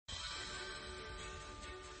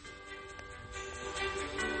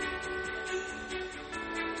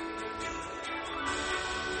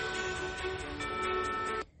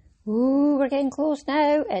getting close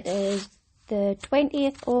now. It is the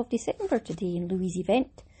 20th of December today in LouiseyVent.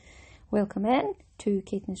 Welcome in to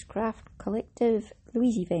Caithness Craft Collective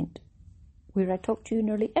LouiseyVent, where I talk to you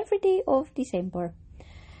nearly every day of December.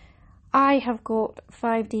 I have got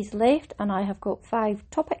 5 days left and I have got 5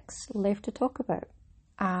 topics left to talk about.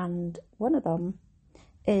 And one of them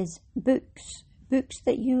is books. Books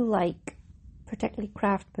that you like, particularly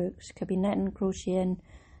craft books. Could be knitting, crocheting,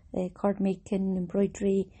 card making,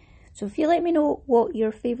 embroidery. So if you let me know what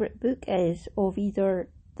your favourite book is of either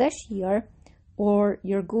this year or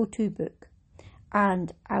your go-to book,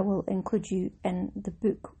 and I will include you in the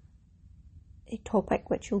book topic,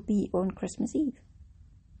 which will be on Christmas Eve.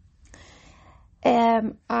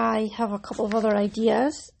 I have a couple of other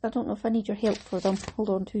ideas. I don't know if I need your help for them. Hold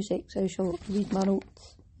on 2 secs, I shall read my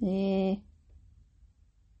notes. No,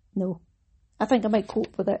 I think I might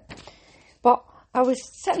cope with it. But I was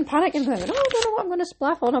sitting panicking going, I don't know what I'm going to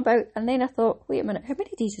splaff on about. And then I thought, wait a minute, how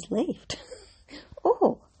many days is left?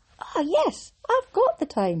 Yes, I've got the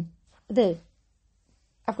time. I've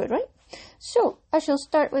got it right. So, I shall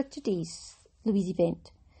start with today's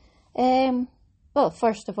LouiseyVent. Well,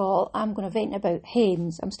 first of all, I'm going to vent about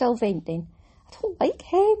hems. I'm still venting. I don't like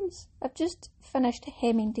hems. I've just finished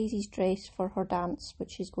hemming Daisy's dress for her dance,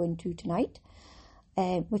 which she's going to tonight,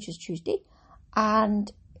 which is Tuesday.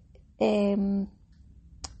 And I'm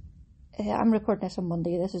recording this on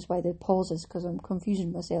Monday. This is why the pause is, because I'm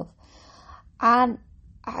confusing myself. And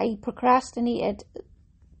I procrastinated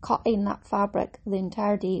cutting that fabric the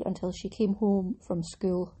entire day until she came home from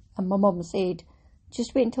school. And my mum said,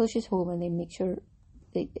 just wait until she's home and then make sure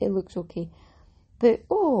that it looks okay. But,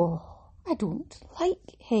 I don't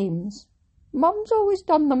like hems. Mum's always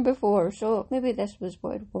done them before, so maybe this was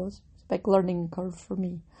what it was. It's a big learning curve for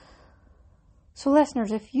me. So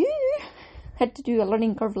listeners, if you had to do a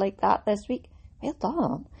learning curve like that this week, well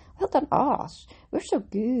done. Well done us. We're so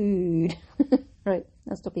good. Right,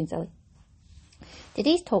 I'll stop being silly.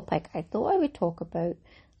 Today's topic, I thought I would talk about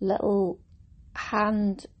little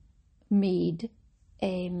handmade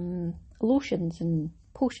lotions and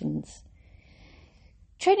potions.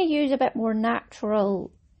 Trying to use a bit more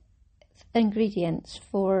natural ingredients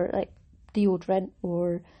for like deodorant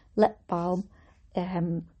or lip balm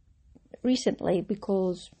recently,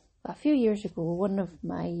 because a few years ago one of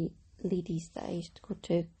my ladies that I used to go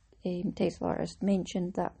to, textile artist,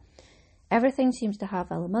 mentioned that everything seems to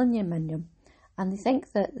have aluminium in them, and they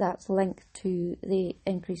think that that's linked to the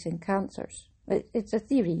increase in cancers. It's a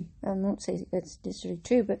theory. I'm not saying it's necessarily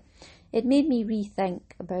true, but it made me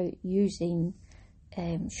rethink about using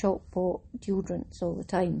shop-bought deodorants all the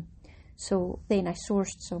time. So then I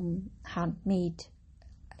sourced some handmade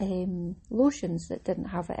lotions that didn't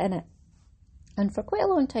have it in it. And for quite a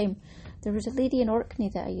long time, there was a lady in Orkney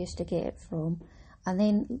that I used to get it from, and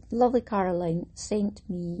then lovely Caroline sent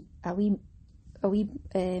me a wee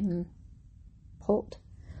pot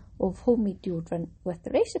of homemade deodorant with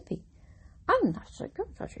the recipe. And I was like,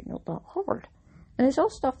 that's actually not that hard. And it's all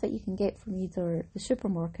stuff that you can get from either the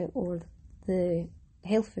supermarket or the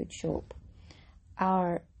health food shop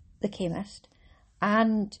or the chemist.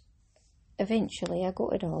 And eventually I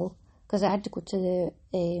got it all, because I had to go to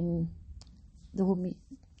the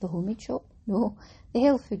homemade shop? No, the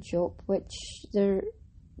health food shop, which there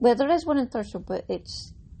is one in Thurso, but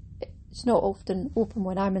it's not often open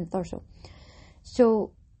when I'm in Thurso.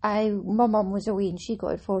 So my mum was away and she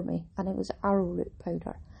got it for me, and it was arrowroot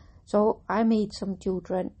powder. So I made some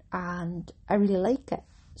deodorant and I really like it.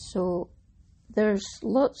 So there's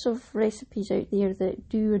lots of recipes out there that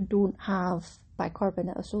do and don't have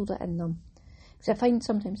bicarbonate of soda in them, because I find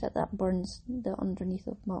sometimes that burns the underneath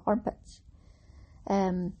of my armpits.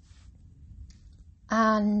 And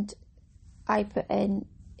I put in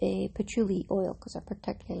a patchouli oil, because I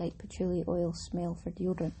particularly like patchouli oil smell for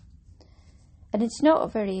deodorant. And it's not a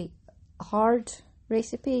very hard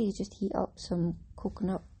recipe. You just heat up some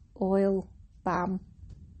coconut oil,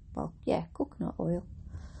 coconut oil.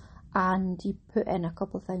 And you put in a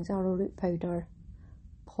couple of things, arrowroot powder,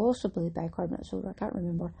 possibly bicarbonate soda, I can't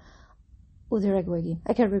remember. Oh, there I go again,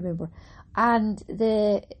 I can't remember. And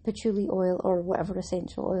the patchouli oil, or whatever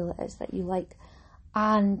essential oil it is that you like.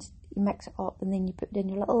 And you mix it up, and then you put it in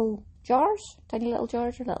your little jars, tiny little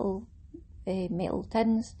jars, or little metal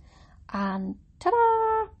tins. And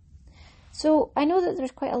ta-da! So I know that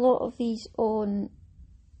there's quite a lot of these on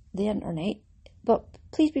the internet, but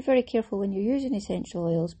please be very careful when you're using essential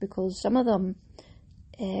oils, because some of them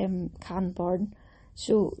can burn.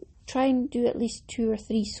 So try and do at least 2 or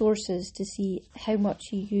 3 sources to see how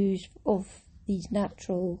much you use of these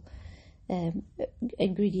natural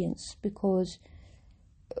ingredients, because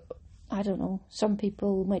I don't know, some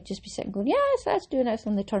people might just be sitting going, yes, that's doing it,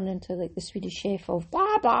 and they turn into like the Swedish Chef of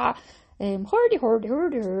blah blah, hardy,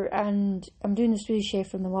 and I'm doing the Swedish Chef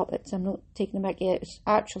from the Muppets. I'm not taking the mickey out. It's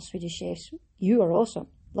actual Swedish chefs. You are awesome.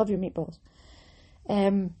 Love your meatballs.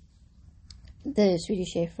 The Swedish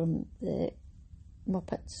Chef from the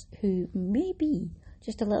Muppets, who may be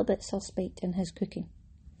just a little bit suspect in his cooking,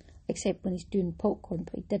 except when he's doing popcorn,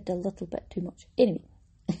 but he did a little bit too much. Anyway.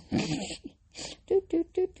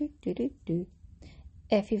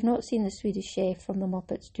 If you've not seen the Swedish Chef from the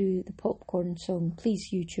Muppets do the popcorn song, please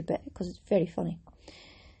YouTube it, because it's very funny.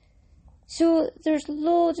 So there's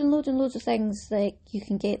loads and loads of things like you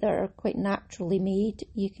can get that are quite naturally made.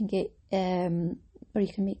 You can get, or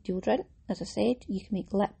you can make deodorant, as I said. You can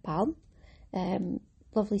make lip balm.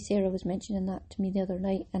 Lovely Sarah was mentioning that to me the other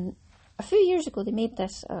night, and a few years ago they made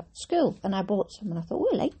this at school, and I bought some, and I thought, oh,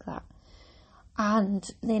 I like that. And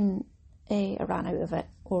then I ran out of it,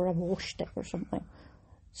 or I washed it or something.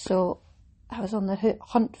 So I was on the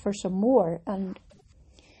hunt for some more, and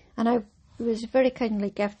I was very kindly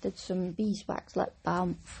gifted some beeswax lip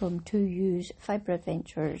balm from 2U's Fibre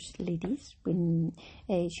Adventures ladies when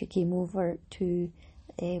she came over to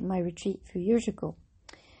my retreat a few years ago.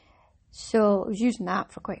 So I was using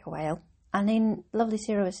that for quite a while, and then lovely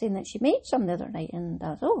Sarah was saying that she made some the other night, and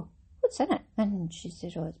I was, oh, what's in it? And she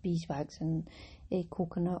says, oh, it's beeswax and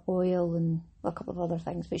coconut oil and a couple of other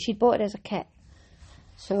things, but she'd bought it as a kit.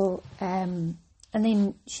 So, and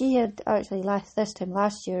then she had actually this time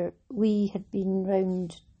last year, we had been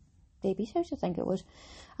round Baby's house, I think it was,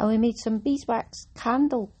 and we made some beeswax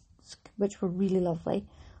candles, which were really lovely,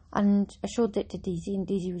 and I showed it to Daisy, and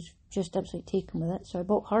Daisy was just absolutely taken with it, so I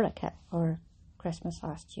bought her a kit for Christmas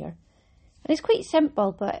last year. And it's quite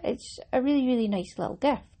simple, but it's a really, really nice little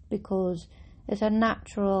gift, because it's a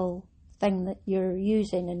natural thing that you're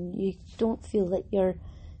using, and you don't feel that you're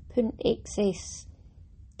putting excess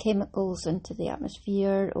chemicals into the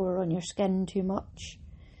atmosphere or on your skin too much.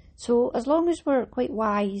 So as long as we're quite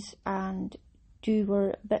wise and do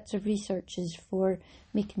our bits of researches for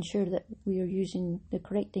making sure that we are using the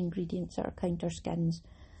correct ingredients that are kind to our skins,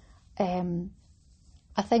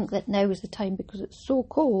 I think that now is the time, because it's so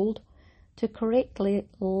cold, to correctly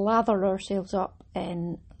lather ourselves up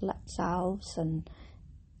in lip salves and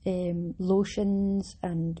lotions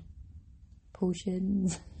and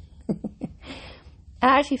potions.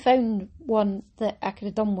 I actually found one that I could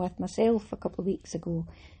have done with myself a couple of weeks ago,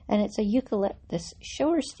 and it's a eucalyptus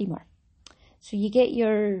shower steamer. So you get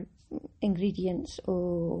your ingredients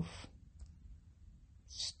of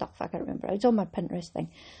stuff, I can't remember, it's on my Pinterest thing,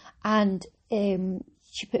 and you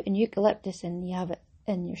put in eucalyptus and you have it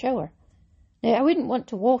in your shower. Now, I wouldn't want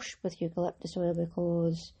to wash with eucalyptus oil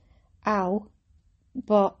because,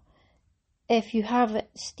 but if you have it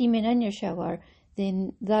steaming in your shower,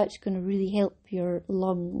 then that's going to really help your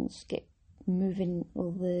lungs get moving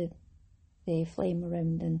all the phlegm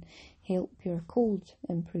around and help your cold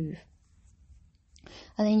improve.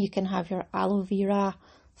 And then you can have your aloe vera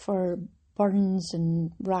for burns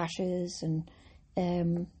and rashes, and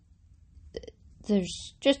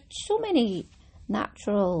there's just so many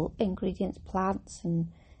natural ingredients, plants and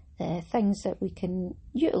things that we can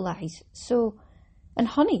utilise. So, and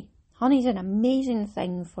honey's an amazing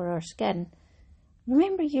thing for our skin.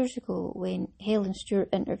 Remember years ago when Helen Stewart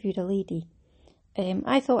interviewed a lady?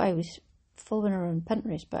 I thought I was following her on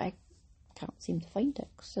Pinterest, but I can't seem to find it,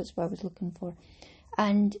 because that's what I was looking for.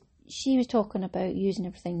 And she was talking about using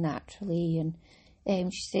everything naturally,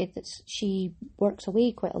 and she said that she works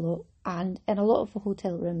away quite a lot, and in a lot of the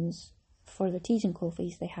hotel rooms for their teas and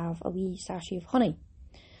coffees they have a wee sachet of honey.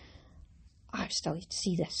 I still need to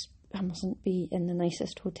see this. I mustn't be in the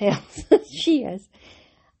nicest hotels. She is.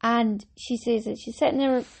 And she says that she's sitting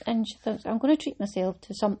there and she thinks, I'm going to treat myself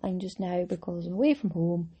to something just now because I'm away from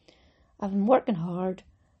home. I've been working hard.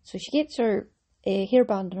 So she gets her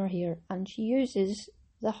hairband in her hair and she uses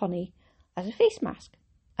the honey as a face mask.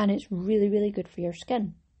 And it's really, really good for your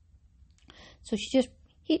skin. So she just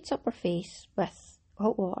heats up her face with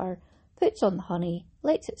hot water, puts on the honey,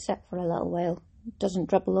 lets it sit for a little while, doesn't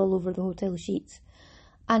dribble all over the hotel sheets,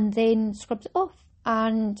 and then scrubs it off.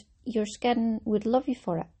 And your skin would love you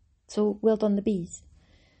for it. So well done, the bees.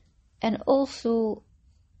 And also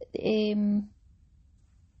a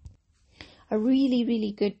really,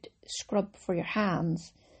 really good scrub for your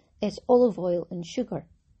hands is olive oil and sugar.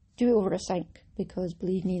 Do it over a sink, because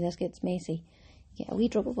believe me, this gets messy. Get a wee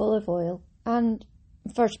drop of olive oil and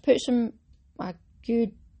first put a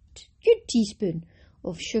good teaspoon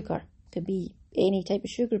of sugar. Could be any type of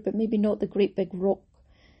sugar, but maybe not the great big rock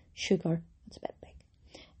sugar. It's a bit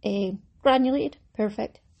big. Granulated,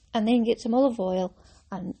 perfect. And then get some olive oil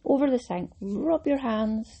and over the sink, rub your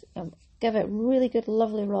hands, give it really good,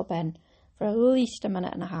 lovely rub in for at least 1.5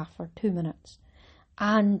 minutes or 2 minutes,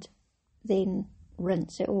 and then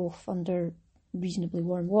rinse it off under reasonably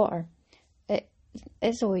warm water. It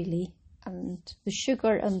is oily, and the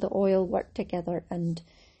sugar and the oil work together, and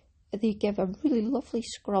they give a really lovely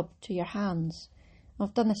scrub to your hands.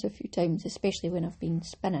 I've done this a few times, especially when I've been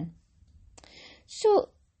spinning. So,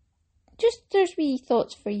 there's wee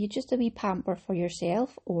thoughts for you, just a wee pamper for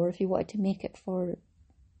yourself, or if you wanted to make it for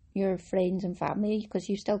your friends and family, because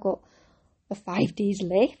you've still got the 5 days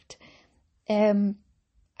left. And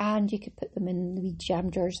you could put them in the wee jam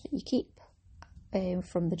jars that you keep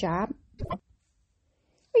from the jam. Or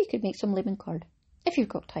you could make some lemon curd, if you've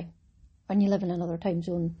got time. And you live in another time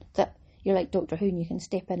zone that you're like Doctor Who and you can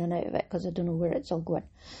step in and out of it, because I don't know where it's all going.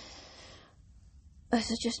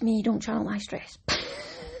 This is just me, don't channel my stress.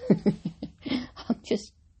 I'm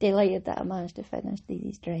just delighted that I managed to finish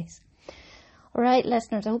Daisy's dress. Alright,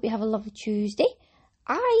 listeners, I hope you have a lovely Tuesday.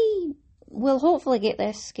 I will hopefully get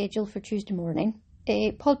this scheduled for Tuesday morning.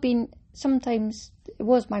 Podbean, sometimes, it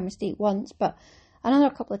was my mistake once, but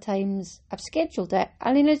another couple of times I've scheduled it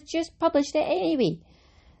and then it's just published it anyway.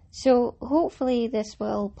 So hopefully this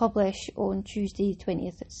will publish on Tuesday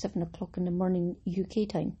 20th at 7 o'clock in the morning UK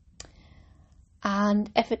time. And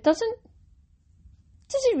if it doesn't,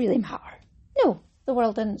 does it really matter? No, the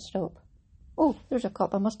world didn't stop. Oh, there's a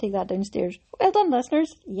cup. I must take that downstairs. Well done,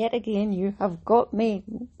 listeners. Yet again, you have got me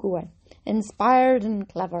going. Inspired and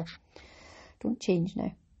clever. Don't change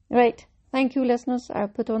now. Right. Thank you, listeners. I'll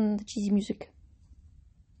put on the cheesy music.